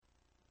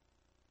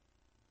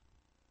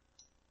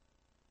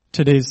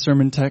Today's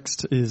sermon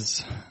text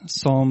is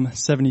Psalm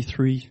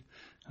 73,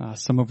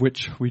 some of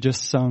which we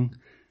just sung.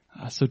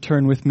 So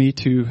turn with me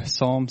to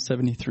Psalm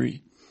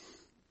 73.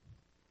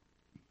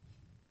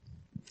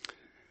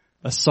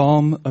 A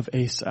psalm of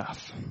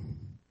Asaph.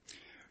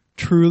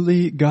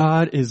 Truly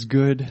God is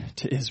good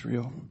to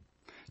Israel,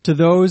 to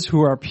those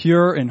who are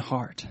pure in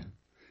heart.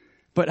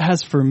 But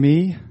as for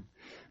me,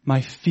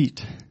 my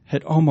feet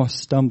had almost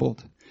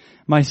stumbled.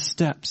 My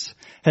steps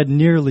had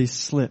nearly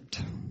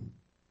slipped.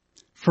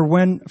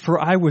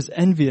 For I was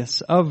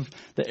envious of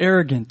the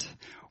arrogant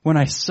when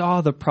I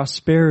saw the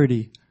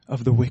prosperity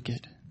of the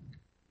wicked.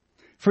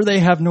 For they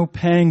have no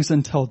pangs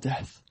until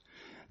death.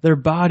 Their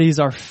bodies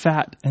are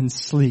fat and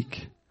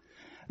sleek.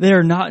 They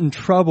are not in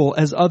trouble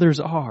as others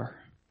are.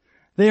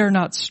 They are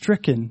not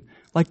stricken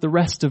like the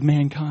rest of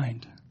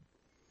mankind.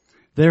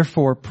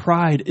 Therefore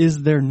pride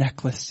is their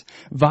necklace.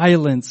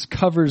 Violence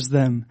covers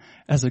them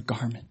as a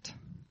garment.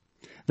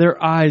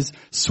 Their eyes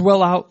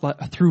swell out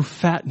through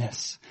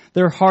fatness.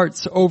 Their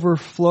hearts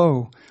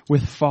overflow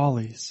with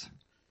follies.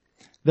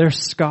 They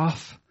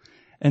scoff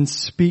and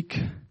speak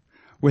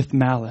with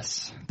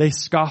malice. They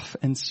scoff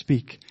and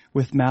speak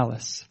with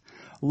malice.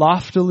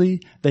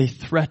 Loftily they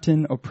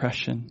threaten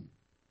oppression.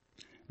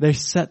 They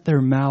set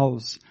their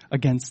mouths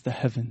against the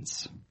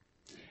heavens,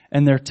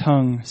 and their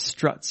tongue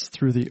struts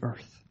through the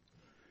earth.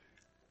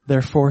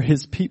 Therefore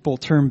his people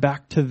turn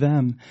back to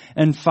them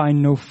and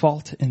find no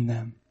fault in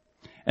them.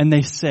 And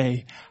they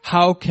say,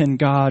 how can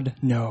God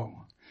know?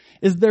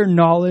 Is there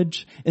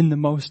knowledge in the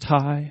Most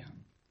High?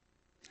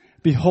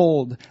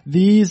 Behold,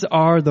 these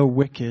are the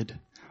wicked,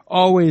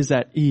 always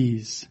at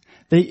ease.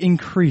 They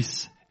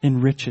increase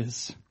in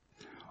riches.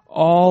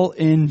 All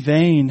in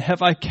vain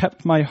have I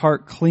kept my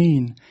heart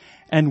clean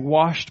and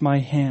washed my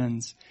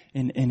hands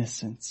in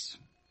innocence.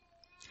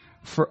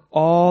 For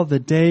all the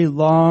day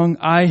long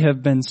I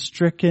have been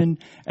stricken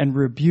and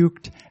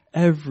rebuked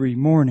every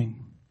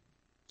morning.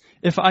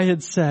 If I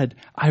had said,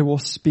 I will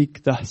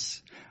speak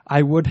thus,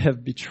 I would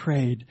have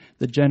betrayed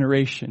the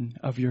generation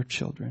of your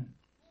children.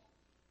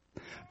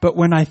 But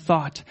when I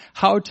thought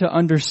how to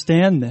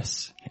understand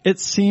this, it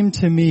seemed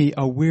to me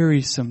a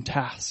wearisome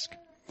task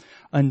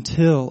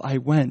until I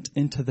went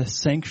into the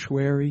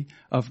sanctuary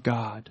of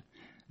God.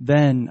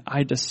 Then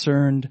I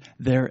discerned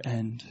their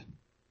end.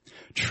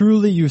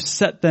 Truly you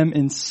set them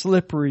in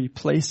slippery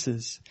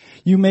places.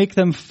 You make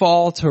them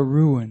fall to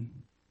ruin.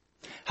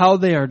 How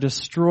they are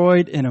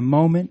destroyed in a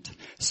moment,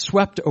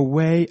 swept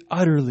away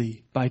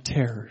utterly by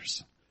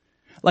terrors.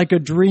 Like a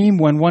dream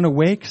when one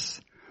awakes,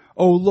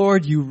 O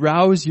Lord, you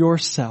rouse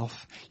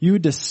yourself. You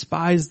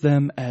despise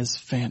them as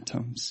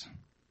phantoms.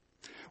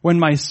 When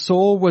my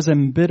soul was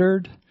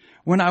embittered,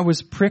 when I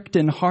was pricked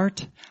in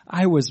heart,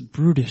 I was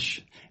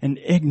brutish and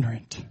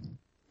ignorant.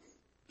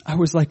 I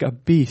was like a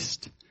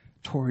beast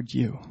toward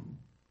you.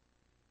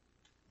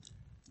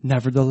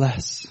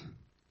 Nevertheless,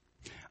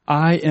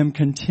 I am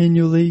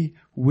continually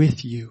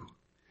with you.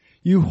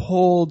 You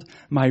hold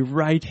my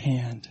right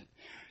hand.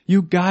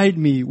 You guide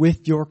me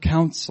with your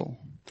counsel,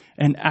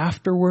 and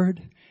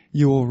afterward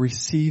you will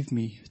receive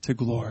me to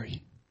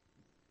glory.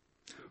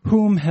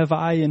 Whom have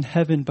I in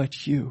heaven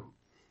but you?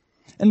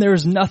 And there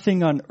is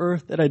nothing on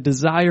earth that I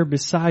desire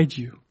beside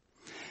you.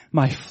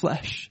 My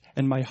flesh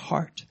and my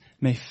heart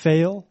may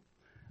fail,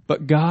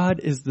 but God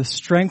is the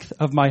strength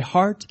of my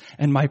heart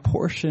and my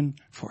portion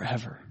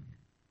forever.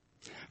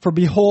 For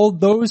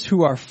behold, those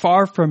who are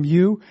far from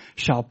you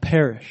shall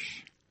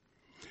perish.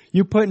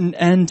 You put an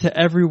end to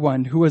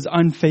everyone who is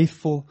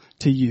unfaithful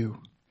to you.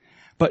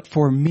 But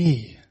for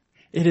me,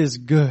 it is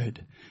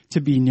good to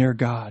be near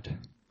God.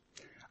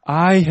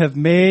 I have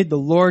made the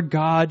Lord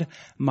God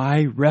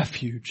my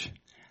refuge,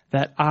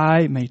 that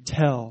I may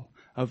tell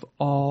of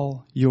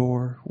all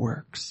your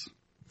works.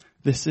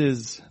 This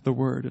is the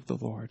word of the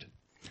Lord.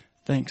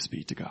 Thanks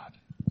be to God.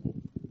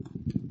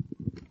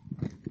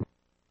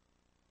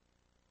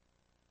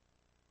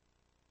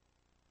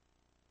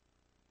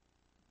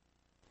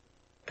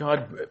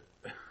 God,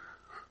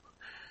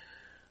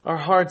 our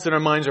hearts and our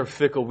minds are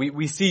fickle.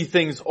 We see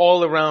things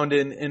all around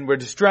and we're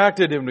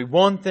distracted and we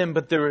want them,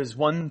 but there is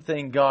one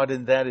thing, God,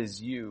 and that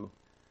is you.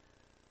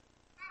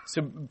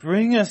 So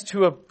bring us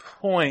to a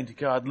point,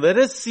 God. Let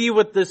us see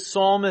what this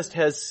psalmist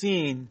has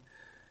seen,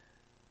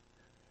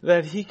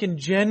 that he can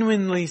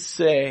genuinely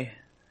say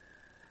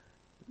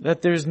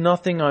that there's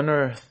nothing on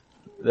earth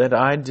that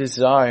I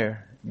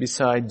desire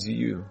besides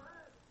you.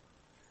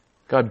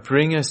 God,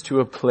 bring us to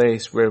a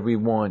place where we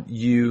want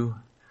you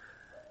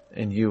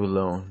and you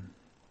alone.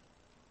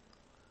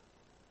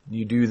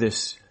 You do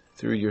this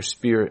through your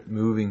Spirit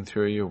moving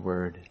through your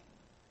word.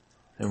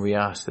 And we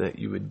ask that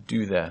you would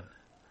do that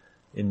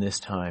in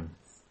this time.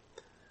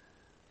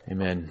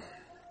 Amen.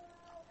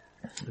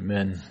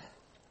 Amen.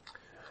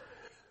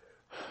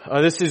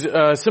 This is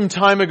some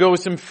time ago,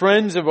 some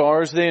friends of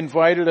ours, they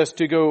invited us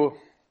to go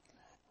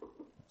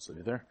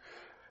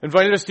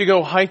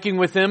hiking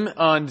with them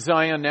on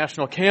Zion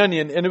National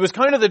Canyon, and it was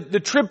kind of the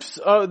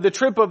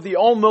trip of the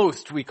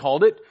almost, we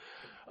called it.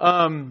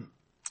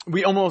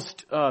 We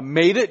almost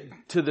made it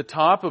to the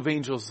top of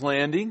Angel's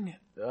Landing.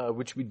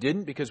 which we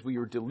didn't because we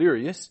were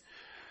delirious.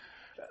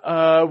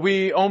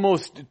 We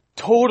almost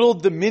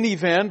totaled the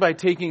minivan by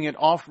taking it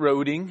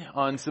off-roading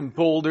on some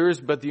boulders,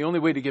 but the only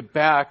way to get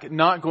back,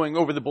 not going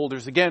over the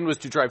boulders again, was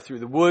to drive through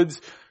the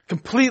woods,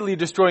 completely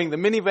destroying the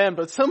minivan,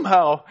 but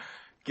somehow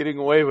getting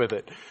away with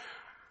it.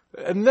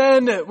 And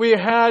then we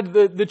had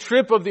the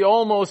trip of the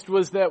almost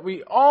was that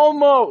we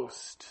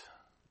almost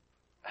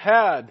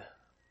had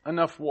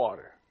enough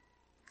water.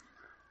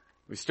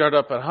 We start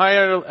up at high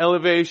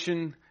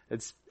elevation,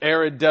 it's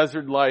arid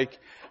desert-like,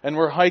 and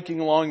we're hiking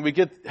along. We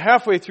get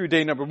halfway through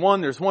day number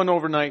 1. There's one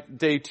overnight.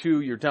 Day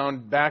 2, you're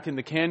down back in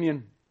the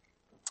canyon.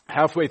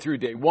 Halfway through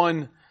day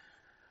 1,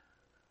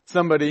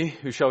 somebody,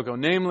 who shall go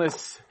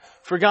nameless,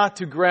 forgot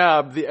to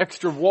grab the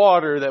extra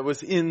water that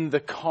was in the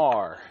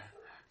car.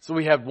 So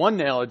we had one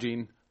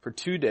Nalgene for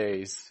 2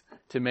 days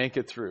to make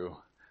it through.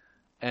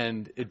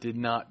 And it did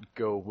not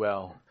go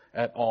well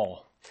at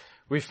all.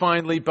 We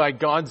finally, by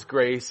God's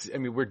grace,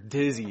 we're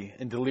dizzy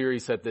and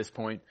delirious at this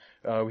point.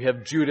 We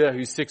have Judah,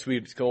 who's 6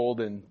 weeks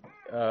old,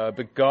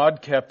 but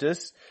God kept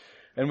us.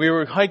 And we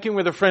were hiking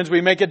with our friends.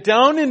 We make it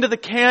down into the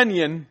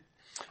canyon,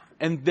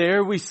 and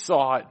there we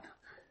saw it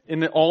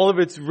in all of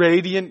its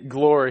radiant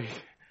glory,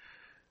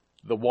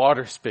 the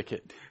water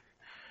spigot.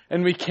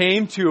 And we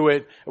came to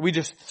it, and we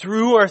just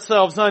threw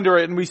ourselves under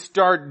it, and we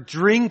start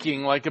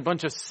drinking like a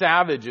bunch of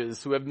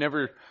savages who have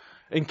never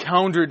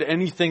encountered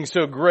anything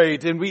so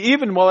great. And we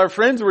even, while our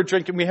friends were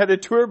drinking, we had a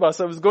tour bus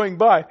that was going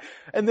by,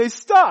 and they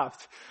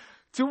stopped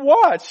to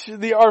watch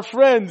our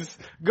friends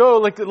go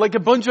like a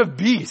bunch of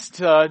beasts,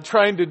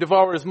 trying to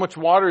devour as much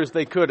water as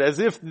they could, as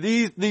if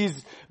these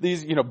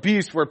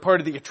beasts were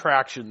part of the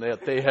attraction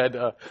that they had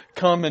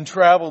come and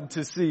traveled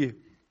to see.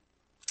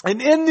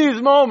 And in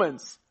these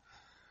moments,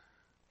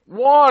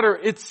 water,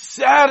 it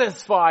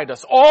satisfied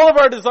us. All of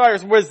our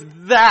desires was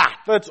that.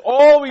 That's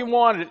all we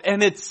wanted.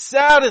 And it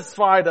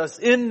satisfied us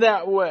in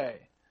that way.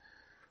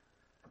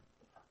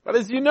 But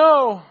as you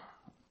know,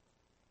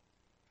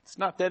 it's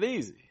not that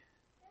easy.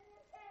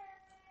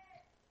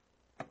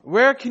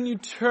 Where can you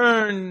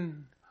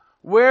turn?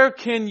 Where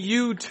can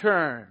you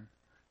turn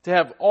to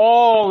have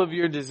all of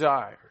your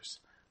desires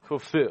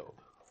fulfilled?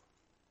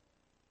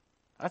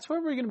 That's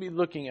where we're going to be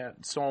looking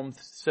at Psalm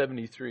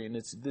 73, and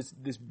it's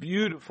this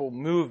beautiful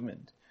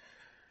movement.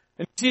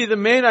 And see, the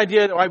main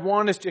idea that I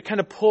want us to kind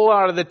of pull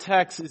out of the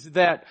text is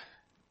that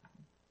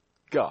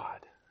God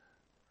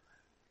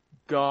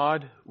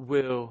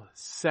will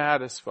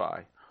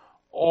satisfy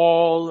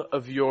all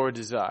of your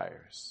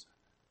desires.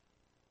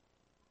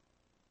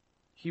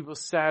 He will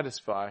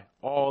satisfy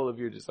all of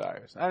your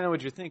desires. I don't know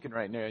what you're thinking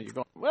right now. You're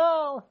going,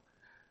 well,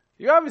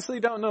 you obviously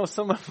don't know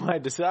some of my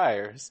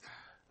desires.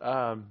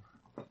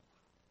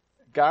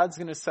 God's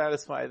going to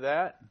satisfy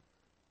that.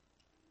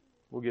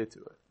 We'll get to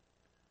it.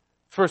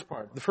 First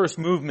part, the first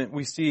movement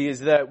we see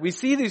is that we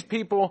see these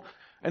people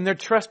and they're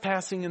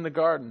trespassing in the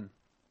garden.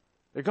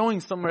 They're going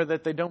somewhere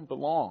that they don't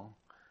belong.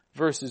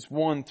 Verses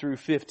 1 through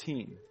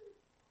 15.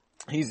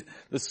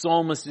 The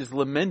psalmist is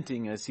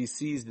lamenting as he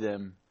sees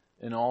them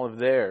in all of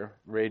their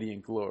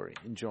radiant glory,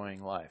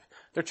 enjoying life.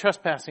 They're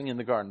trespassing in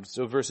the garden.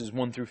 So verses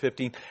 1 through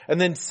 15. And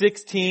then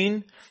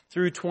 16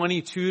 through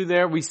 22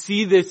 there, we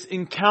see this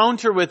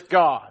encounter with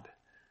God.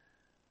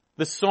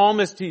 The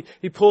psalmist,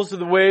 he pulls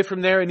it away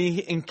from there and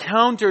he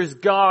encounters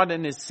God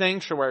in his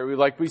sanctuary,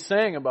 like we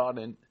sang about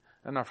in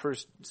our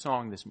first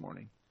song this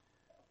morning.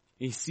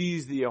 He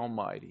sees the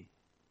Almighty.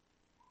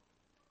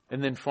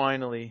 And then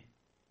finally,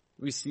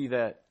 we see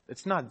that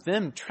it's not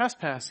them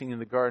trespassing in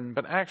the garden,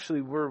 but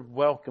actually we're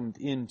welcomed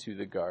into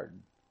the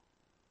garden.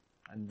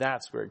 And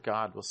that's where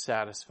God will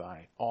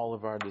satisfy all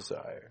of our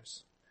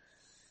desires.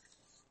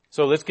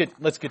 So let's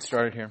get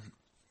started here.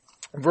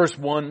 Verse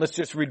 1, let's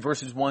just read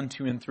verses 1,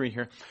 2, and 3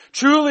 here.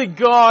 Truly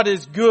God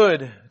is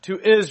good to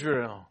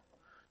Israel,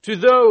 to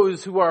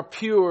those who are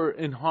pure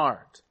in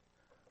heart.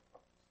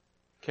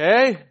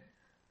 Okay?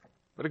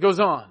 But it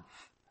goes on.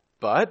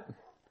 But,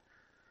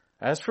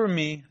 as for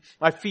me,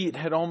 my feet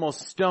had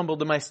almost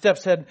stumbled and my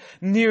steps had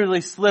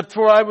nearly slipped,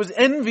 for I was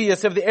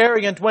envious of the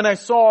arrogant when I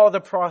saw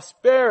the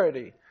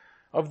prosperity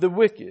of the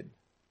wicked.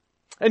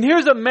 And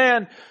here's a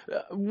man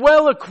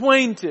well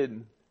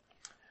acquainted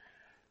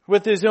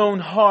with his own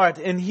heart,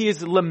 and he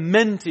is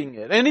lamenting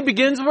it. And he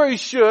begins where he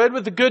should,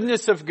 with the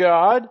goodness of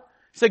God.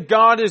 He said,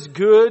 God is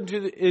good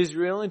to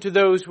Israel and to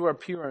those who are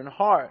pure in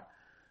heart.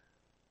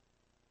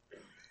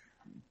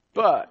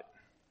 But,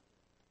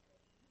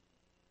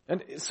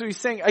 and so he's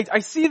saying, I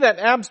see that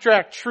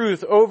abstract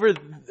truth over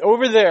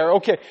there.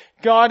 Okay,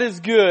 God is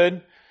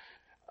good,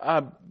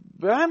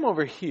 but I'm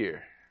over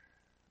here.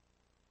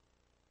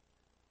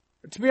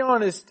 To be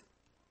honest,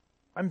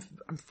 I'm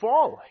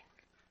falling.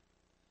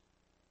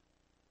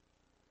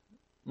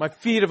 My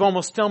feet have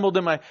almost stumbled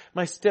and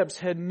my steps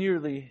had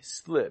nearly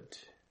slipped.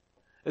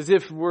 As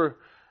if we're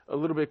a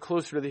little bit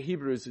closer to the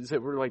Hebrews, is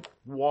that we're like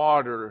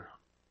water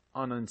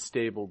on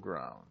unstable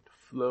ground,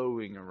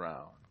 flowing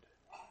around.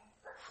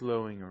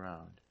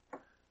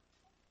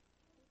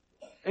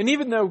 And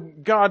even though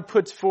God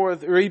puts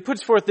forth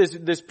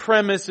this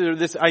premise or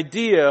this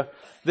idea,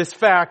 this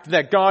fact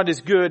that God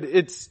is good,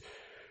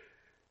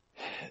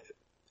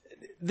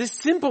 this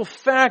simple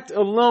fact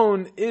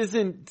alone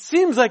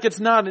seems like it's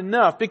not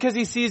enough because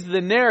he sees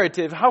the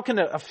narrative. How can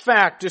a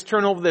fact just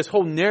turn over this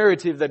whole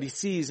narrative that he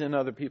sees in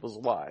other people's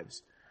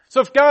lives?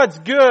 So if God's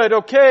good,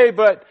 okay,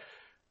 but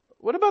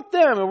what about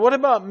them and what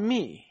about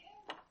me?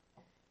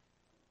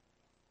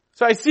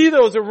 So I see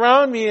those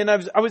around me and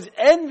I was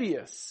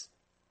envious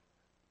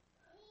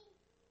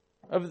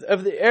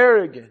of the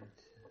arrogant.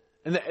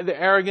 And the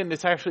arrogant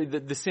is actually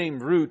the same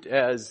root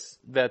as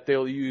that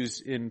they'll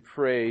use in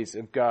praise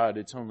of God.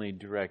 It's only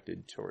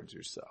directed towards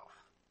yourself.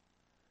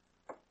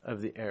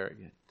 Of the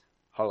arrogant.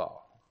 Halal.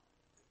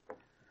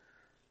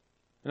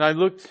 And I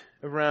looked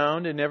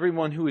around and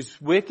everyone who is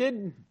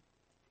wicked,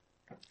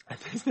 I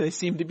think they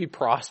seem to be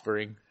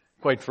prospering,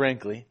 quite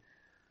frankly.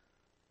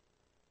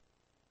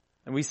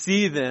 And we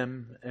see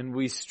them and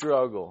we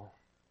struggle.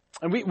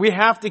 And we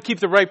have to keep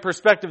the right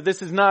perspective.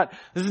 This is not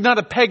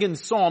a pagan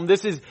psalm.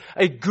 This is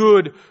a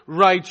good,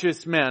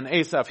 righteous man.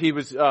 Asaph,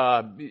 he's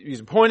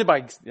appointed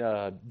by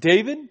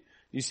David.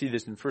 You see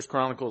this in 1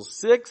 Chronicles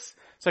 6,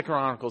 2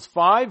 Chronicles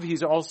 5.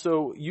 He's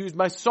also used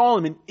by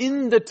Solomon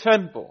in the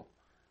temple.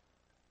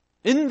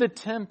 In the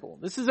temple.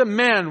 This is a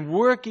man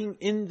working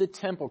in the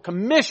temple,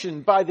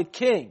 commissioned by the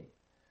king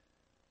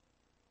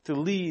to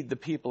lead the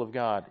people of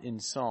God in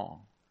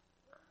song.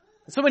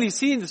 So when he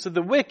sees this of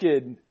the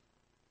wicked,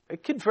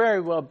 it could very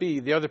well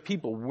be the other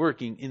people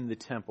working in the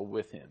temple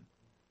with him.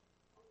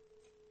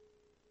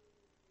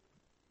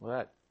 Well,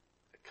 that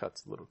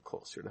cuts a little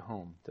closer to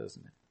home,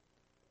 doesn't it?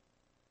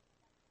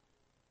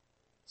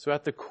 So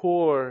at the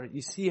core,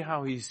 you see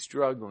how he's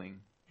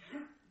struggling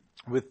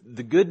with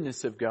the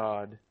goodness of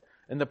God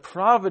and the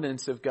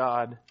providence of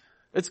God.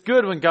 It's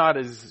good when God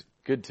is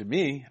good to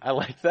me. I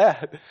like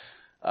that.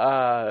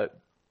 But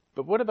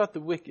what about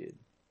the wicked?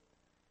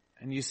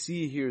 And you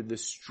see here the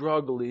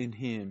struggle in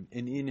him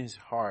and in his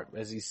heart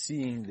as he's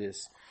seeing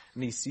this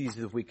and he sees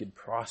the wicked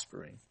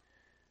prospering.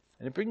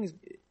 And it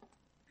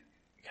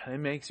kind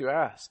of makes you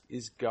ask,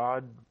 is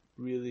God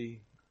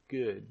really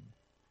good?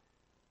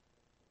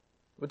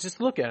 Well,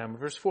 just look at him,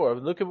 verse 4.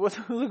 Look at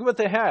what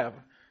they have.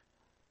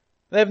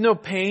 They have no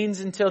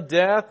pains until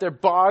death. Their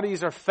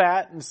bodies are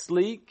fat and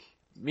sleek,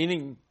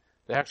 meaning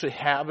they actually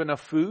have enough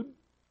food.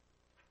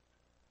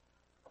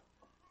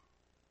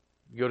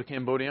 You go to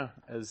Cambodia,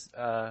 as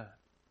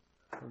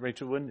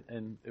Rachel would,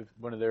 and if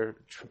one of their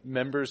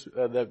members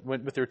that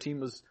went with their team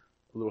was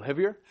a little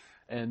heavier,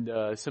 and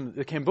some of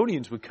the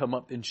Cambodians would come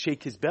up and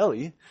shake his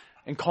belly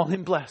and call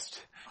him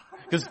blessed.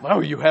 Because,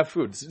 oh, you have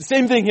food.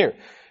 Same thing here.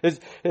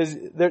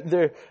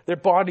 Their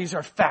bodies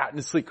are fat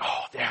and sleek.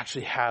 Oh, they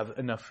actually have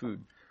enough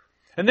food.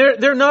 And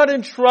they're not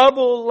in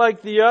trouble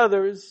like the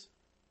others.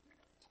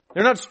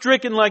 They're not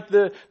stricken like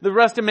the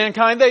rest of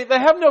mankind. They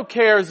have no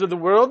cares of the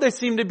world. They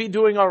seem to be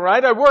doing all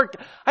right. I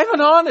have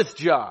an honest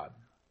job.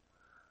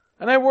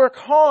 And I work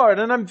hard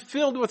and I'm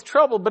filled with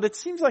trouble, but it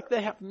seems like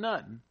they have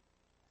none.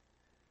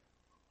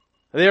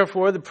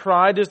 Therefore, the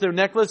pride is their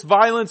necklace.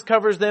 Violence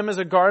covers them as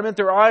a garment.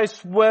 Their eyes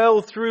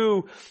swell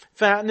through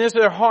fatness.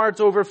 Their hearts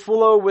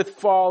overflow with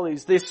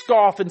follies. They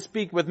scoff and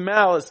speak with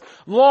malice.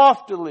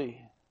 Loftily,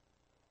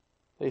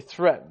 they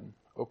threaten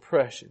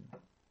oppression.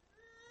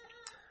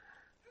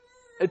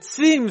 It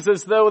seems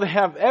as though they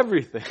have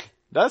everything,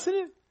 doesn't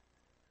it?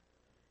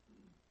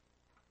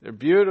 They're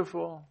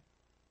beautiful.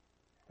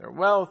 They're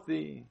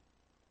wealthy.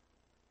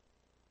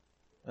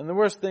 And the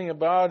worst thing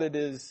about it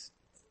is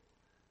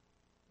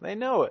they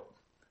know it.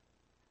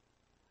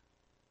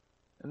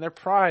 And they're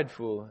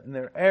prideful and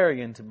they're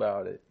arrogant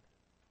about it.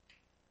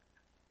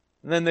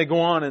 And then they go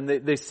on and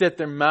they set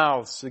their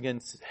mouths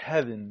against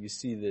heaven. You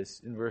see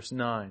this in verse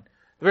 9.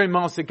 The very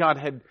mouths that God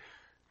had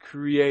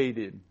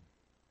created.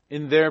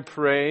 In their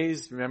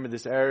praise, remember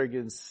this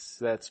arrogance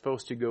that's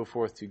supposed to go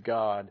forth to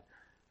God.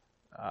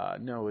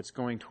 No, it's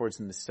going towards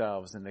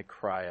themselves, and they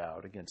cry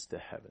out against the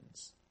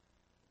heavens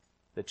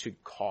that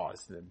should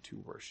cause them to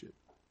worship.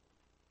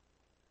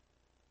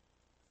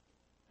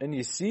 And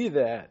you see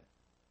that.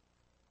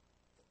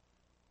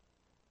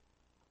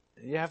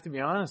 You have to be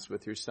honest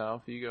with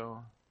yourself. You go,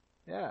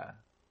 yeah,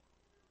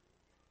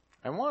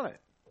 I want it.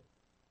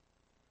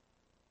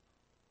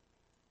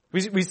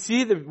 We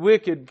see the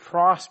wicked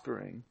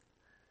prospering.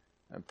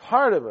 And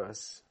part of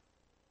us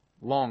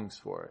longs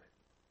for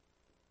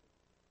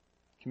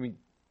it.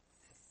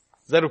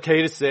 Is that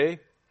okay to say?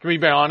 Can we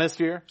be honest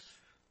here?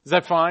 Is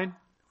that fine?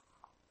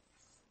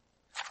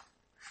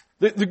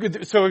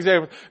 So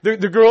example, the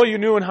girl you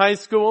knew in high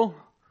school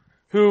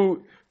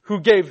who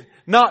gave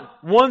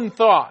not one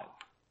thought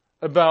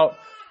about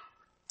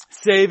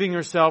saving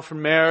herself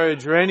from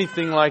marriage or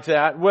anything like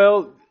that.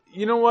 Well,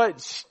 you know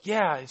what?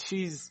 Yeah,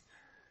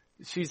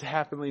 she's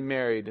happily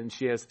married and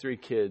she has 3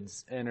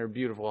 kids and her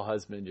beautiful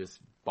husband just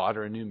bought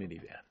her a new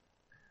minivan.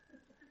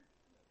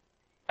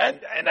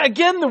 And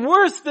again, the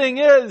worst thing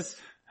is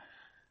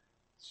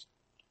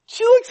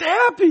she looks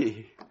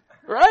happy,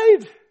 right?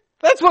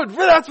 That's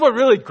what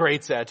really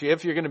grates at you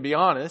if you're going to be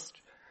honest.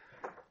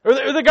 Or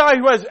the guy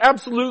who has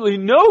absolutely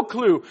no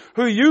clue,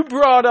 who you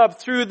brought up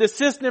through the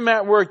system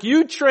at work,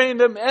 you trained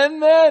him,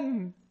 and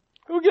then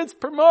who gets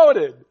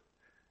promoted?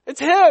 It's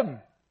him.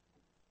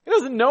 He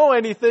doesn't know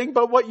anything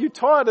but what you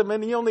taught him,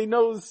 and he only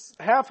knows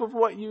half of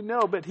what you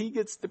know, but he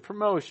gets the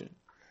promotion.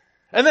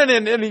 And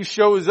then he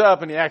shows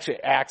up and he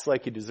actually acts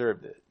like he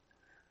deserved it.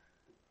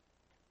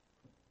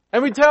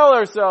 And we tell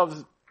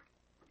ourselves,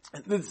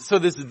 so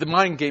this is the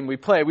mind game we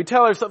play, we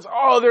tell ourselves,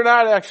 oh, they're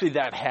not actually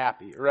that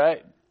happy,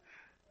 right?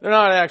 They're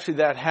not actually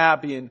that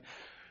happy. And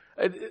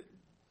I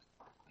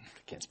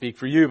can't speak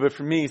for you, but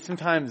for me,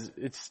 sometimes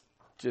it's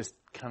just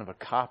kind of a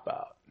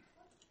cop-out,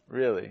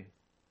 really.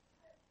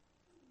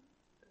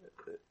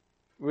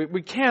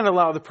 We can't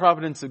allow the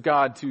providence of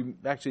God to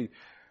actually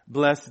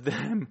bless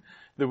them,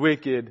 the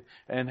wicked,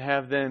 and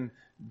have them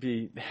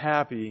be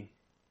happy,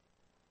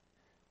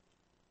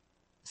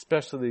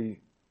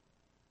 especially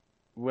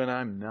when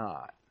I'm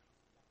not.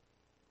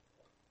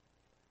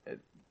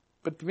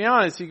 But to be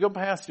honest, you go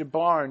past your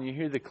bar and you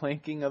hear the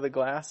clinking of the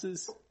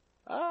glasses.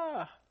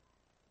 They're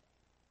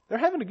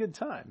having a good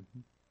time.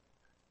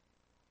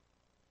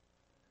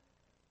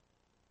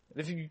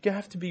 If you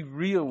have to be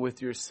real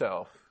with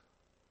yourself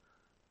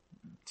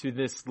to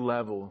this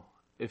level,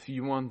 if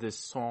you want this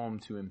psalm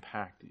to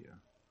impact you.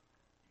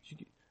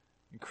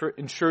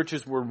 In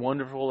churches, we're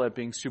wonderful at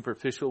being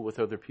superficial with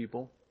other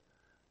people.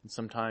 And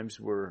sometimes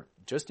we're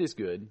just as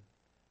good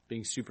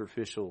being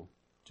superficial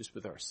just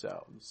with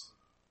ourselves.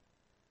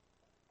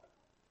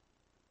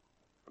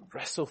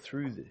 Wrestle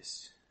through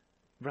this.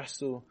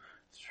 Wrestle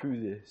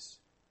through this.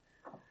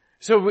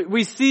 So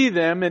we see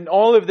them and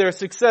all of their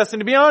success. And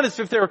to be honest,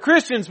 if they were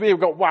Christians, we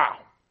would go, wow,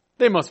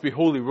 they must be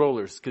holy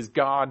rollers because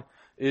God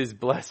is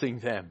blessing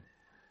them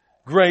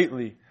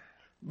greatly.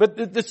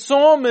 But the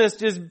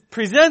psalmist is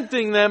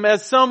presenting them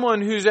as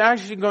someone who's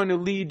actually going to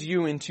lead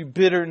you into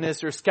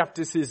bitterness or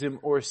skepticism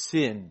or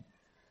sin.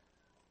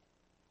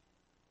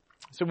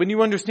 So when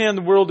you understand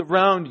the world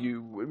around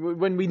you,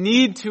 when we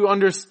need to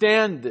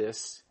understand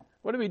this,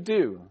 what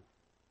do?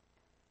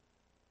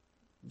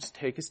 Just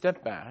take a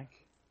step back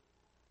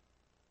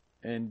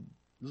and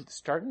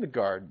start in the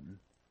garden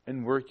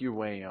and work your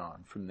way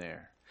on from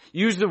there.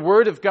 Use the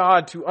Word of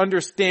God to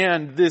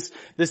understand this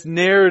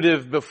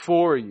narrative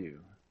before you.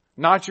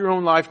 Not your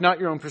own life, not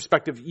your own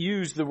perspective.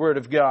 Use the Word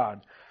of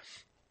God.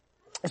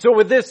 So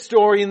with this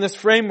story and this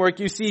framework,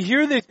 you see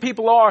here these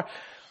people are,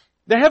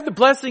 they have the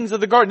blessings of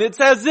the garden.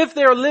 It's as if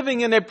they are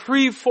living in a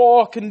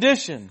pre-fall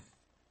condition.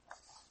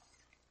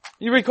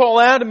 You recall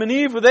Adam and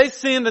Eve, where they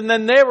sinned and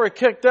then they were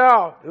kicked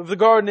out of the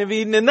Garden of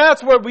Eden. And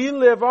that's where we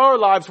live our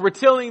lives. We're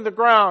tilling the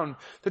ground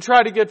to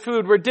try to get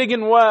food. We're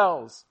digging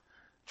wells.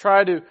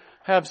 Try to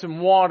have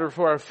some water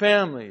for our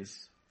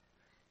families.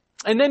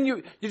 And then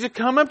you just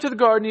come up to the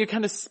garden, you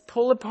kind of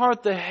pull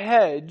apart the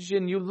hedge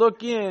and you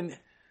look in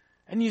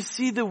and you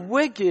see the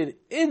wicked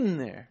in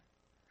there,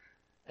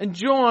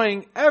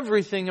 enjoying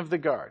everything of the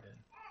garden.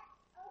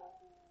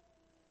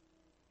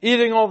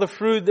 Eating all the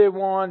fruit they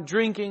want,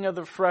 drinking of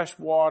the fresh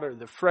water,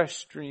 the fresh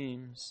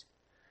streams.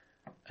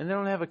 And they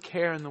don't have a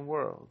care in the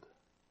world.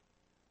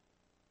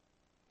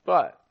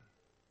 But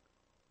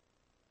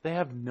they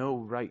have no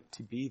right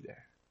to be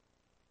there.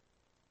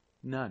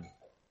 None.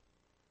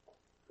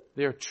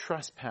 They are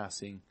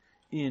trespassing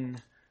in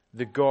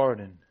the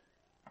garden.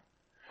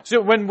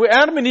 So when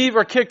Adam and Eve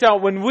are kicked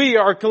out, when we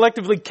are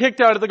collectively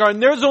kicked out of the garden,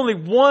 there's only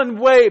one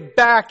way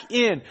back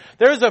in.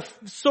 There's a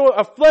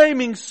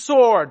flaming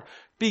sword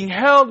being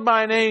held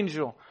by an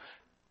angel.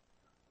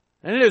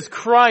 And it is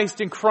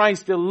Christ and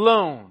Christ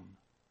alone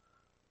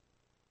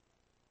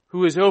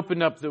who has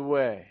opened up the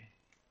way,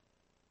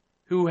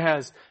 who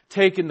has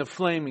taken the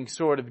flaming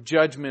sword of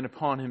judgment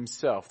upon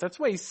himself. That's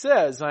why he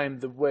says, I am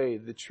the way,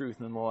 the truth,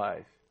 and the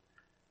life.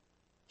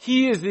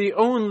 He is the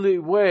only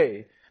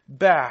way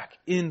back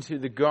into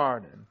the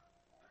garden.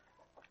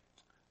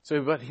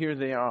 So, but here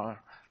they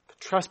are,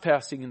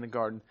 trespassing in the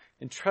garden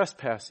and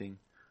trespassing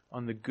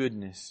on the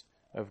goodness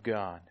of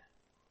God.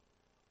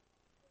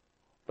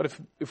 But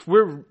if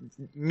we're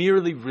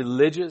merely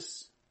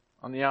religious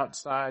on the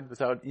outside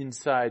without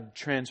inside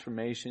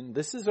transformation,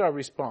 this is our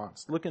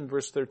response. Look in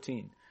verse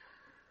 13.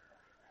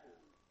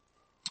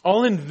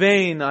 All in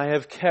vain I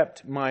have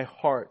kept my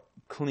heart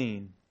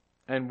clean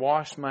and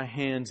washed my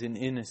hands in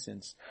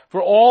innocence.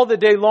 For all the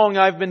day long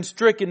I've been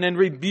stricken and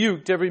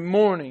rebuked every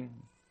morning.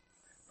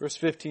 Verse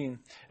 15.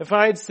 If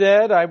I had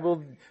said I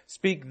will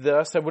speak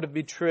thus, I would have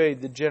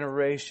betrayed the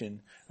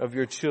generation of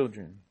your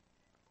children.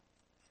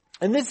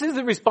 And this is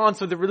the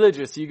response of the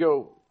religious. You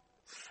go,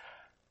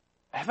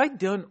 have I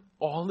done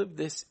all of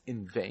this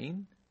in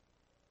vain?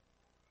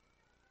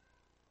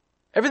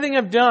 Everything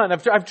I've done,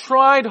 I've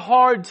tried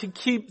hard to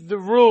keep the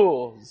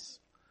rules.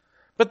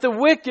 But the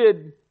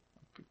wicked,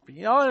 to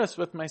be honest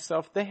with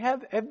myself, they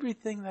have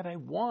everything that I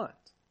want.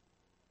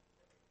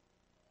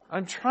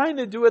 I'm trying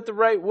to do it the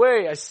right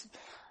way.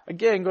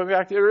 Again, going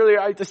back to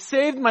earlier, I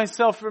saved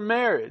myself for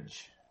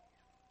marriage.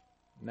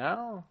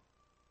 Now,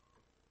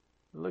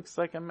 it looks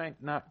like I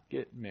might not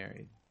get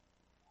married.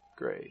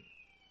 Great.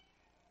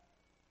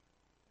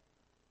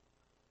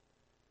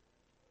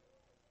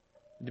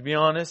 To be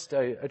honest,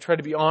 I try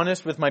to be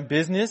honest with my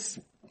business,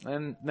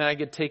 and then I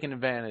get taken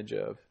advantage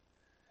of.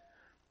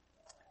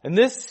 And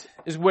this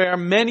is where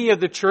many of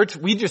the church,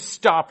 we just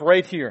stop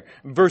right here,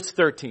 verse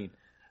 13.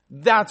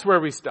 That's where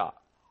we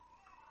stop.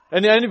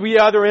 And then we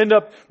either end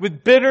up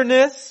with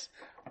bitterness,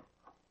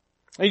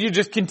 and you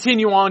just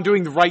continue on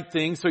doing the right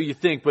thing, so you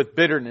think with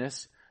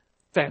bitterness,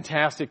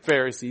 fantastic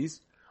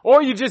Pharisees,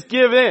 or you just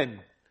give in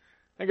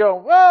and go,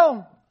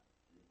 well,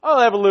 I'll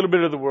have a little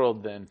bit of the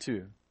world then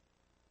too.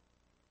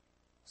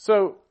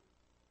 So,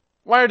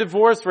 why are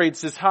divorce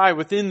rates as high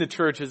within the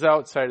church as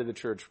outside of the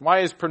church? Why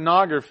is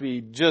pornography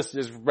just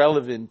as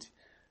relevant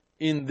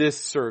in this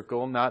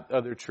circle, not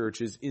other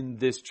churches, in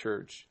this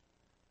church,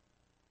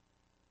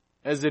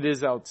 as it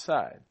is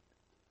outside?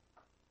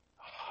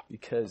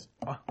 Because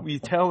we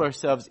tell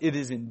ourselves, it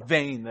is in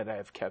vain that I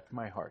have kept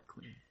my heart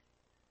clean.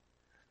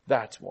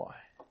 That's why.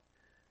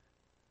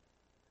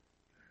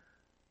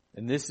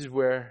 And this is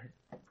where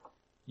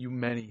you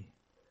many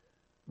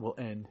will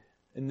end.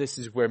 And this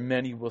is where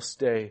many will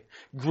stay,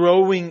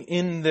 growing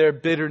in their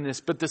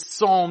bitterness. But the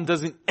psalm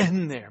doesn't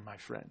end there, my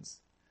friends.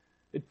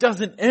 It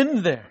doesn't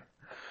end there.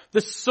 The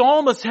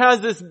psalmist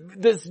has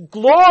this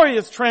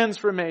glorious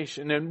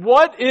transformation. And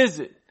what is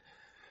it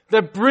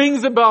that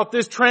brings about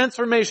this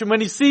transformation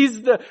when he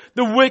sees the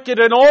wicked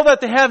and all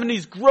that they have, and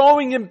he's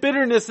growing in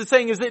bitterness and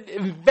saying, is it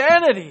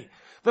vanity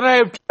that I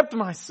have kept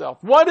myself?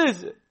 What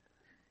is it?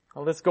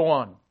 Well, let's go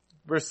on.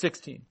 Verse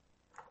 16.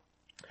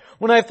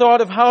 When I thought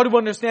of how to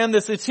understand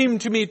this, it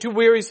seemed to me too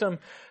wearisome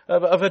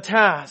of a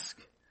task.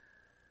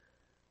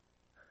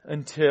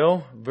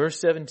 Until,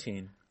 verse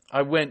 17,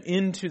 I went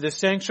into the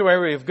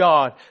sanctuary of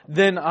God,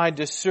 then I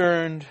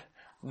discerned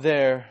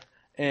their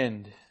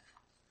end.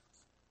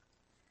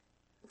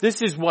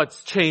 This is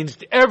what's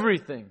changed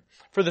everything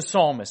for the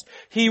psalmist.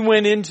 He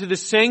went into the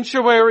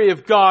sanctuary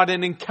of God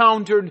and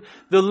encountered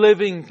the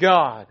living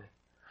God.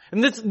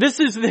 And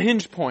this is the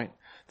hinge point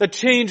that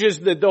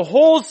changes the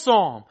whole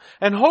psalm,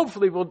 and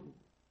hopefully will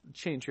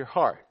change your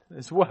heart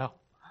as well.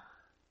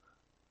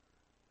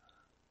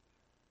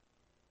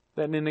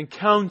 That an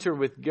encounter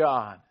with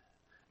God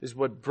is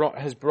what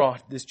has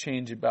brought this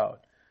change about.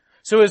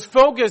 So his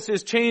focus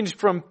is changed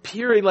from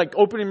purely like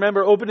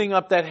opening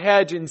up that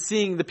hedge and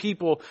seeing the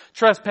people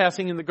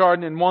trespassing in the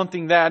garden and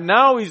wanting that.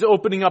 Now he's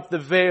opening up the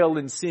veil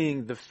and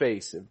seeing the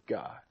face of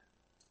God.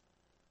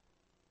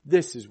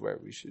 This is where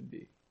we should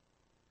be.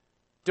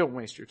 Don't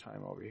waste your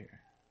time over here.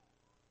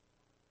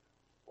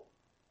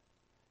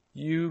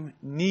 You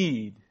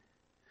need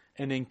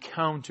an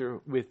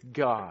encounter with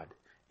God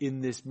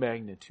in this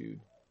magnitude.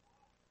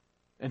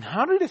 And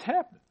how did it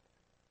happen?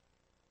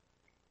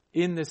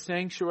 In the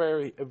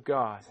sanctuary of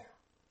God.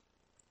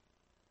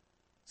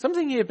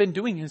 Something he had been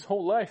doing his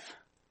whole life.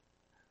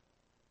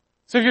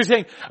 So if you're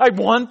saying, I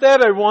want that,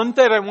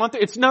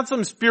 it's not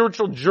some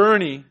spiritual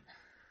journey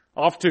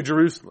off to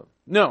Jerusalem.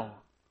 No.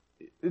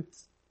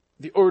 It's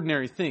the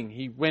ordinary thing.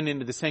 He went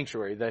into the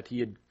sanctuary that he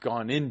had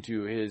gone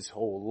into his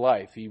whole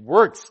life. He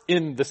works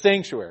in the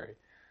sanctuary.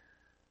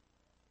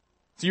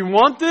 Do you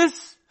want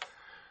this?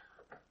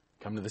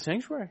 Come to the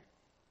sanctuary.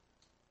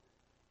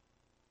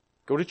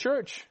 Go to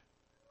church.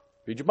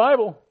 Read your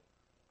Bible.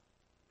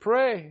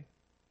 Pray.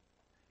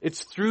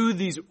 It's through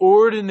these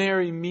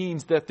ordinary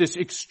means that this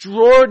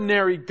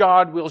extraordinary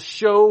God will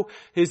show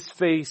His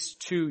face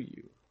to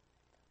you.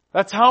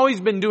 That's how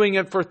He's been doing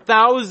it for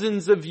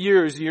thousands of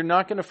years. You're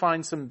not going to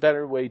find some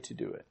better way to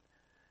do it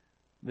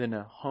than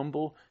a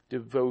humble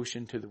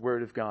devotion to the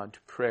Word of God,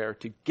 to prayer,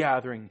 to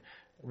gathering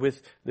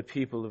with the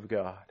people of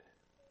God.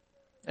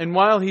 And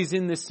while he's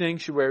in the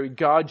sanctuary,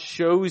 God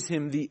shows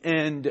him the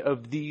end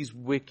of these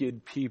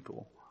wicked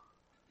people.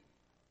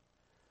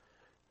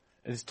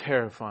 It's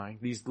terrifying.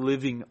 These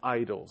living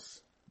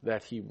idols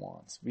that he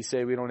wants. We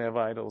say we don't have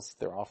idols.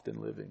 They're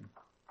often living.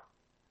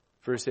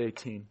 Verse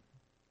 18.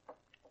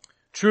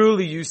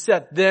 Truly you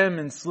set them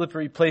in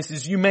slippery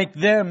places. You make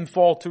them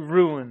fall to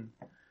ruin.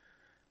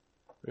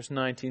 Verse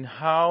 19.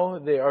 How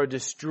they are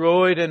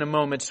destroyed in a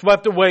moment,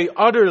 swept away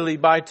utterly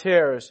by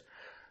terrors.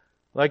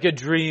 Like a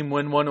dream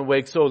when one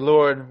awakes. O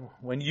Lord,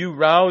 when you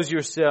rouse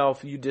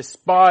yourself, you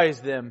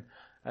despise them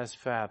as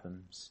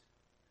fathoms.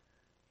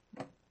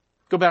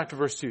 Go back to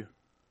verse 2.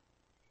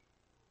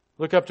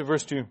 Look up to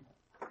verse 2.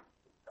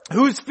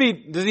 Whose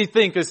feet does he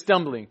think is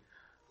stumbling?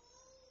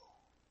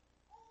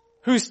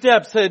 Whose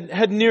steps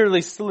had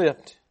nearly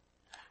slipped?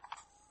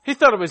 He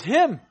thought it was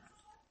him.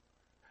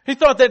 He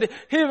thought that it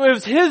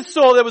was his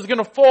soul that was going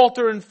to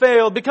falter and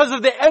fail because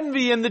of the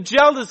envy and the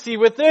jealousy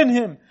within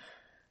him.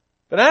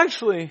 But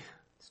actually,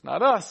 it's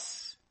not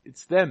us.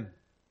 It's them.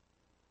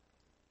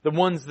 The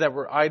ones that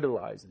we're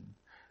idolizing.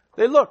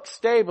 They look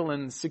stable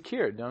and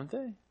secure, don't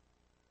they?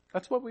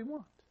 That's what we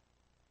want.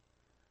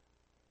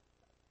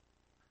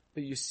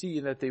 But you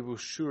see that they will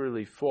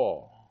surely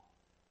fall.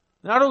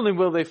 Not only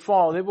will they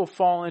will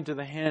fall into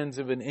the hands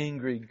of an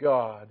angry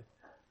God.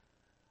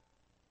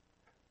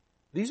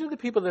 These are the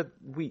people that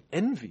we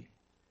envy.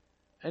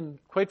 And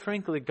quite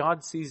frankly,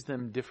 God sees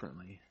them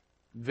differently.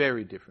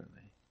 Very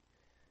differently.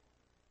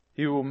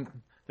 He will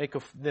make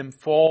them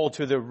fall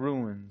to their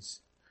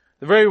ruins.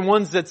 The very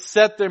ones that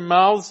set their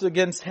mouths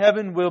against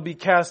heaven will be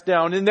cast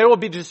down, and they will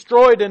be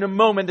destroyed in a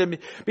moment and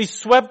be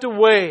swept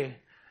away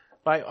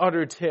by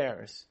utter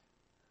terrors.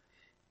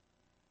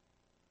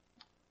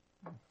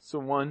 So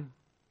one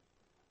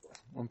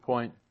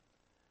point.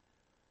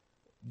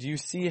 Do you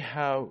see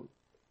how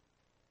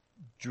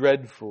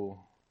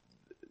dreadful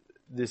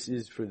this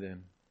is for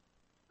them?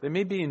 They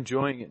may be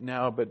enjoying it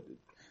now, but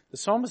the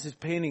psalmist is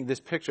painting this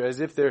picture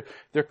as if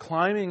they're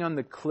climbing on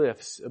the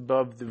cliffs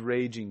above the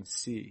raging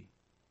sea.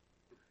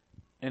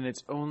 And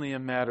it's only a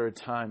matter of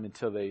time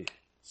until they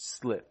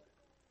slip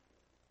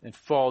and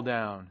fall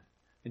down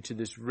into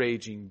this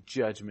raging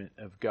judgment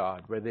of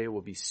God, where they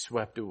will be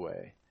swept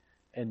away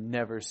and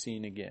never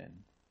seen again.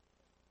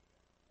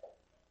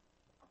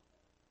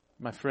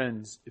 My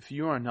friends, if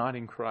you are not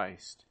in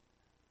Christ,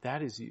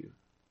 that is you.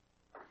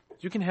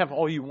 You can have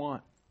all you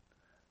want.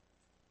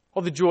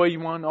 All the joy you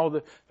want, all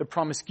the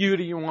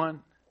promiscuity you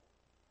want.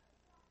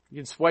 You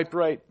can swipe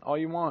right all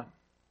you want.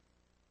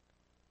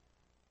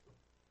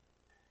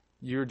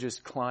 You're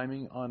just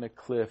climbing on a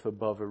cliff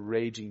above a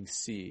raging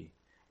sea,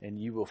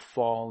 and you will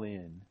fall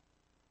in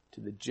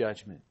to the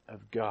judgment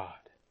of God.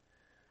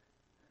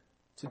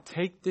 To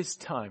take this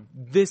time,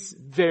 this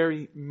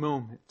very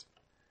moment,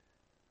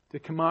 to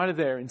come out of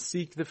there and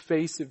seek the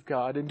face of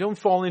God. And don't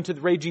fall into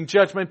the raging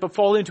judgment, but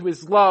fall into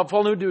His love,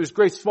 fall into His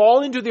grace,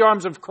 fall into the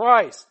arms of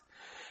Christ,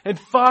 and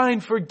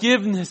find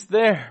forgiveness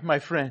there, my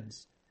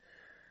friends.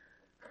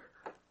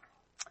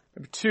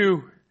 Number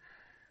 2,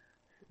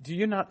 do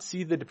you not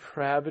see the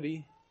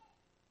depravity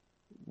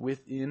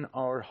within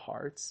our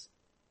hearts?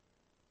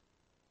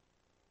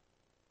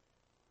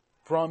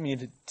 Brought me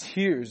to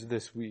tears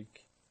this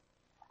week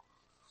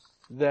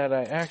that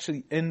I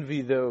actually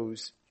envy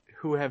those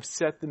who have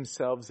set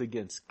themselves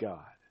against God.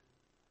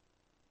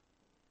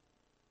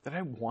 That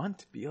I want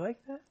to be like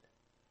that?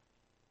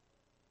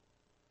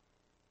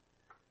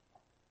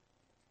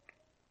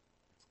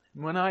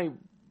 When I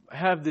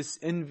have this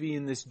envy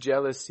and this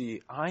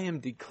jealousy, I am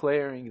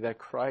declaring that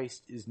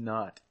Christ is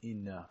not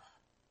enough.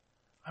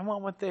 I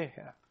want what they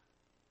have.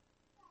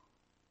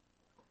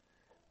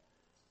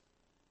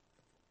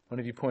 One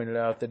of you pointed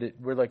out that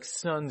we're like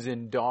sons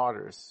and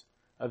daughters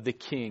of the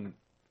King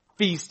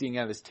feasting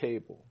at His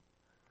table.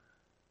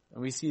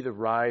 And we see the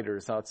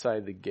riders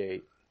outside the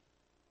gate.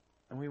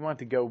 And we want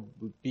to go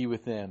be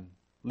with them,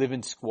 live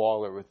in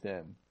squalor with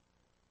them.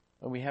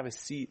 And we have a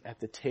seat at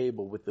the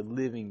table with the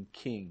living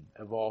King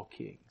of all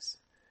kings.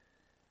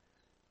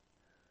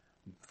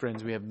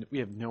 Friends, we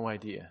have no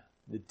idea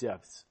the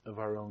depths of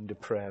our own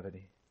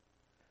depravity.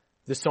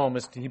 The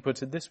psalmist, he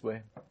puts it this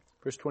way.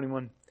 Verse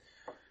 21.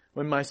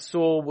 When my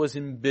soul was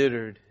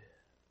embittered,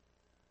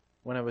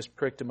 when I was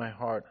pricked in my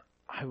heart,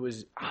 I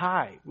was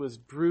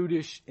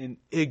brutish and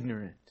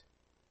ignorant.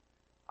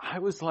 I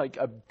was like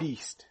a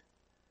beast.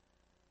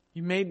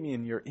 You made me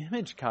in your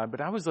image, God,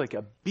 but I was like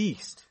a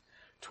beast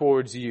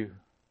towards you.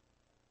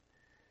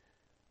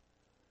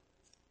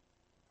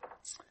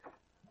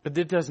 But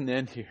it doesn't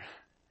end here.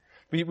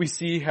 We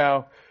see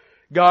how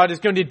God is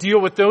going to deal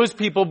with those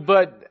people,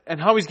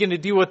 and how He's going to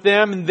deal with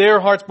them and their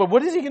hearts. But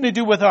what is He going to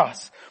do with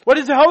us?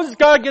 How is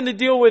God going to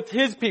deal with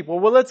His people?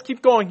 Well, let's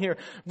keep going here.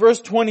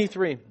 Verse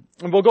 23.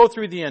 And we'll go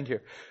through the end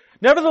here.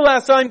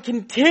 Nevertheless, I am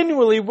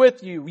continually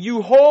with you.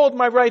 You hold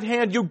my right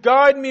hand. You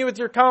guide me with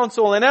your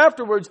counsel. And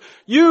afterwards,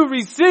 you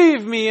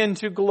receive me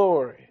into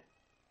glory.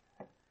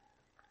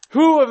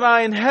 Who am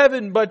I in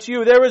heaven but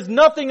you? There is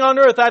nothing on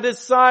earth I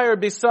desire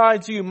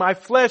besides you. My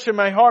flesh and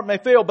my heart may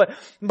fail,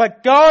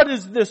 but God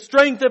is the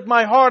strength of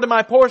my heart and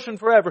my portion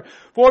forever.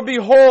 For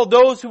behold,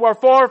 those who are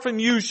far from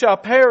you shall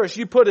perish.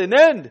 You put an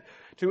end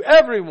to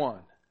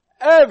everyone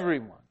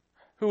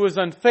who is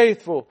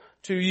unfaithful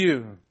to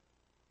you.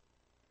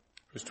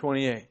 Verse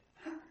 28.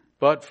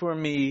 But for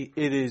me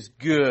it is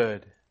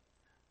good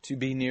to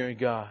be near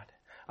God.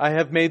 I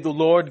have made the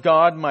Lord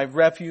God my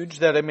refuge,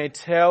 that I may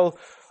tell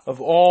of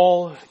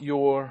all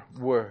your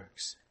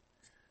works.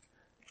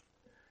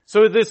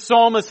 So this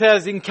psalmist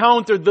has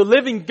encountered the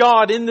living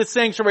God in the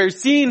sanctuary,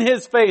 seen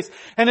His face,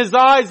 and his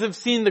eyes have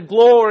seen the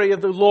glory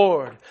of the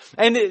Lord.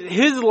 And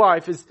his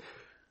life is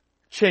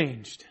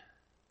changed.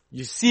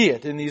 You see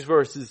it in these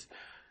verses.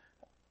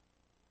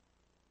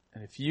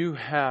 And if you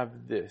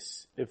have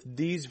this, if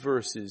these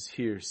verses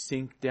here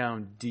sink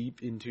down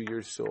deep into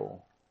your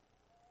soul,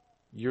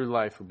 your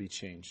life will be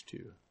changed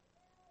too.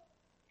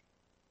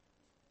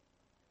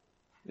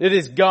 It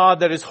is God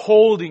that is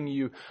holding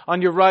you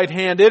on your right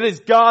hand. It is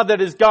God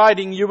that is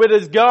guiding you. It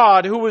is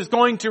God who is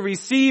going to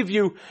receive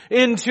you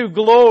into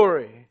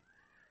glory.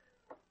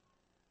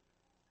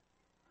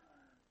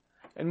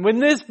 And when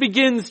this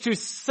begins to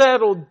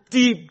settle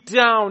deep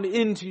down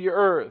into your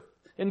earth,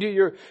 into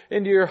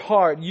your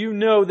heart, you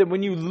know that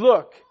when you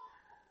look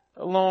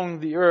along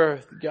the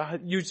earth,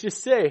 God, you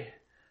just say,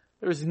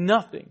 there is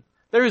nothing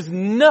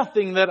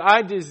that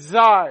I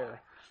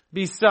desire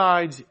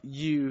besides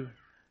you,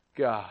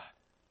 God.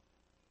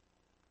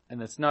 And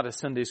that's not a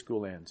Sunday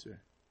school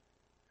answer.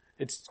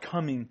 It's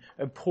coming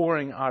and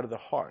pouring out of the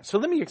heart. So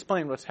let me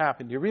explain what's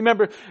happened here.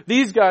 Remember,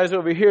 these guys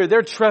over here,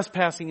 they're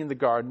trespassing in the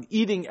garden,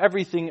 eating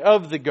everything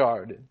of the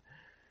garden.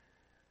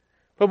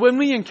 But when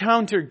we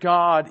encounter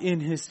God in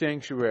His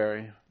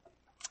sanctuary,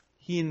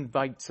 He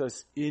invites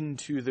us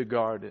into the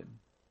garden.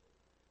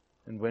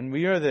 And when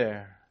we are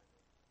there,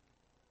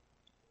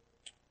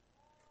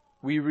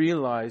 we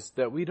realize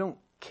that we don't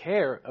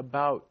care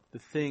about the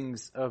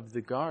things of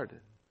the garden.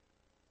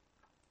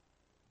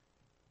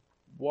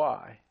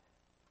 Why?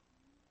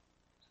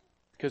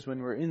 Because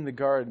when we're in the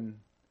garden,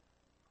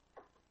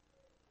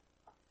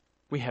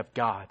 we have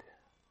God.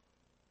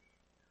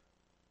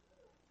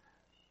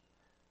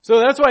 So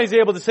that's why He's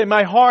able to say,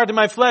 my heart and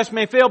my flesh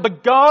may fail,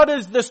 but God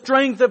is the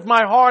strength of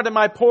my heart and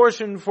my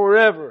portion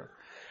forever.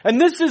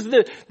 And this is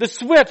the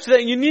switch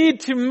that you need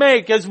to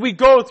make as we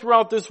go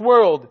throughout this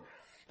world.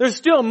 There's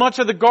still much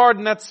of the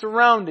garden that's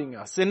surrounding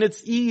us, and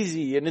it's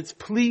easy and it's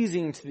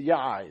pleasing to the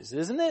eyes,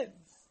 isn't it?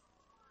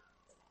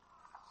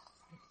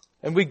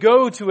 And we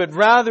go to it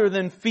rather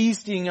than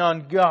feasting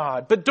on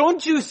God. But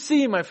don't you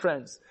see, my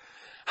friends,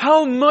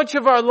 how much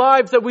of our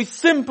lives that we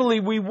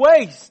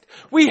waste?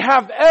 We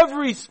have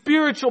every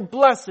spiritual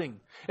blessing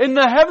in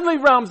the heavenly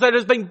realms that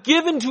has been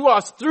given to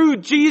us through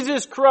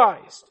Jesus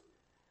Christ.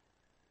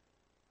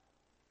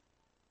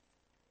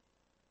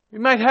 We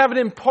might have it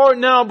in part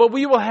now, but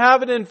we will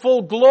have it in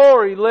full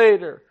glory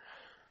later.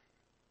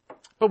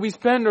 But we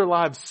spend our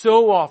lives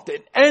so often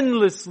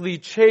endlessly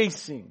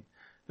chasing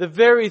the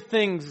very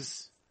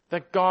things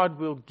that God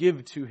will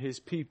give to His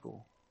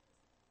people.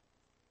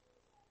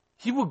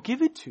 He will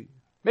give it to you.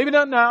 Maybe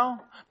not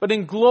now, but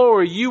in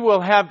glory you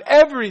will have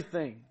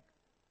everything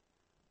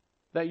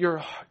that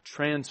your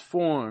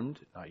transformed,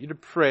 not your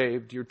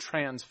depraved, your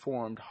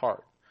transformed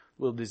heart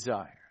will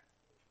desire.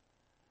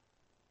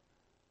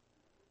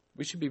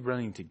 We should be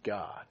running to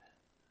God,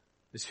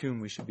 is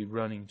whom we should be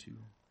running to.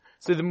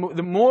 So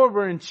the more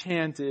we're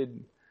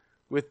enchanted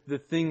with the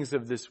things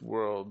of this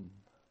world,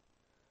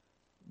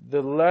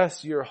 the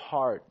less your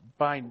heart,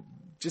 by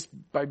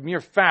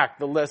mere fact,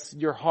 the less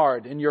your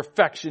heart and your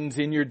affections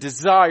and your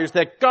desires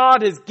that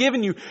God has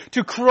given you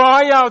to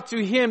cry out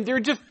to Him. They're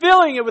just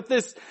filling it with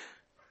this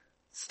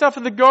stuff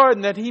in the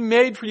garden that He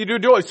made for you to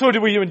enjoy. So do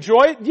we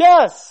enjoy it?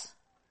 Yes.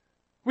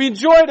 We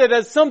enjoyed it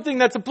as something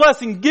that's a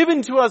blessing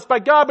given to us by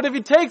God, but if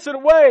He takes it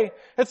away,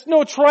 it's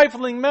no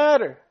trifling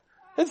matter.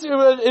 It's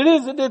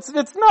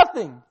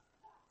nothing.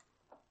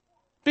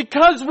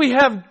 Because we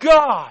have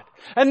God.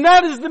 And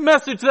that is the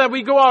message that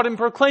we go out and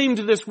proclaim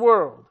to this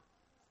world.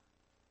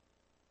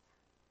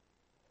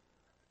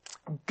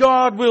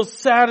 God will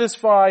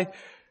satisfy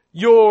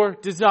your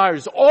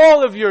desires,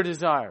 all of your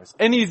desires.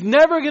 And He's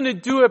never going to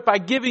do it by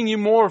giving you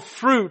more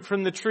fruit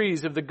from the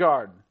trees of the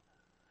garden.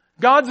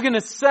 God's going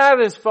to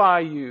satisfy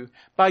you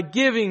by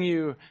giving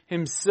you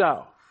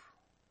Himself.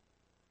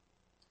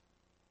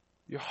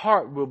 Your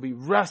heart will be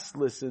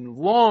restless and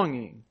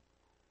longing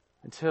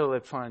until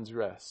it finds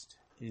rest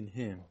in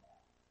Him.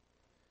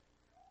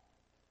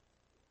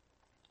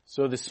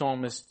 So the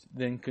psalmist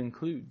then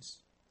concludes,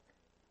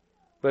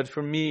 but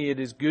for me it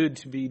is good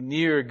to be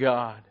near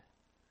God.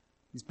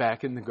 He's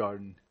back in the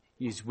garden.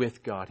 He's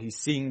with God. He's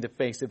seeing the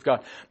face of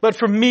God. But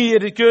for me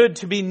it is good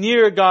to be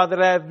near God,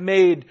 that I have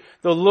made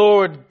the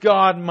Lord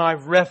God my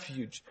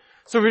refuge.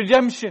 So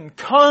redemption,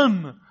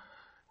 come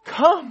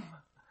into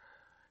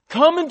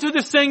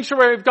the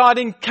sanctuary of God.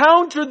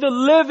 Encounter the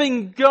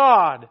living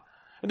God.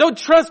 And don't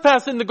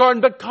trespass in the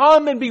garden, but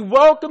come and be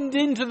welcomed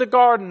into the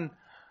garden.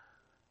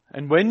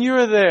 And when you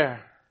are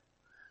there,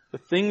 the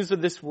things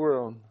of this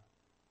world,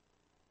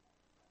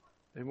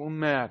 they won't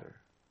matter.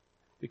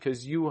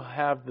 Because you will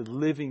have the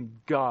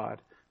living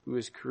God who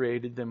has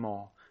created them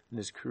all and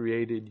has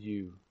created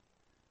you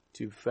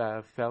to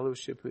have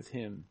fellowship with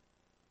Him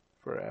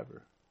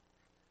forever.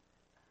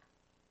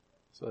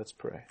 So let's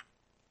pray.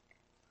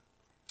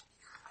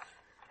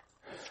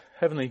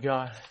 Heavenly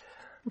God,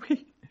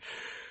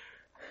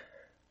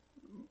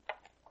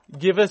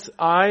 give us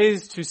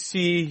eyes to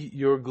see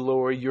Your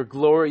glory. Your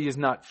glory is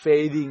not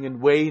fading and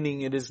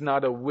waning. It is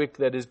not a wick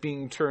that is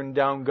being turned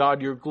down.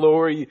 God, Your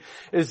glory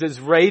is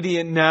as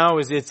radiant now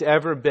as it's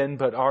ever been,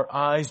 but our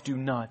eyes do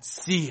not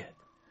see it.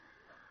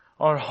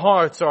 Our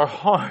hearts are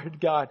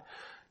hard, God.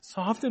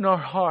 Soften our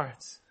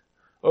hearts.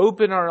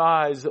 Open our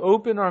eyes.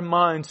 Open our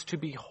minds to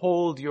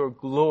behold Your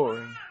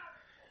glory.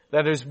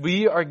 That as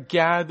we are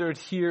gathered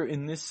here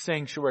in this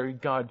sanctuary,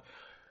 God,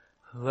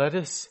 let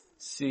us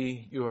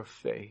see Your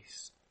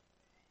face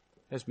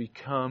as we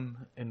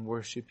come and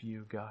worship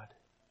You, God.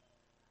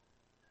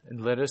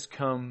 And let us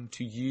come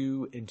to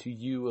You and to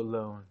You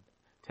alone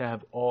to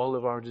have all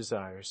of our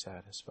desires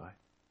satisfied.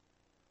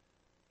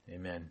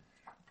 Amen.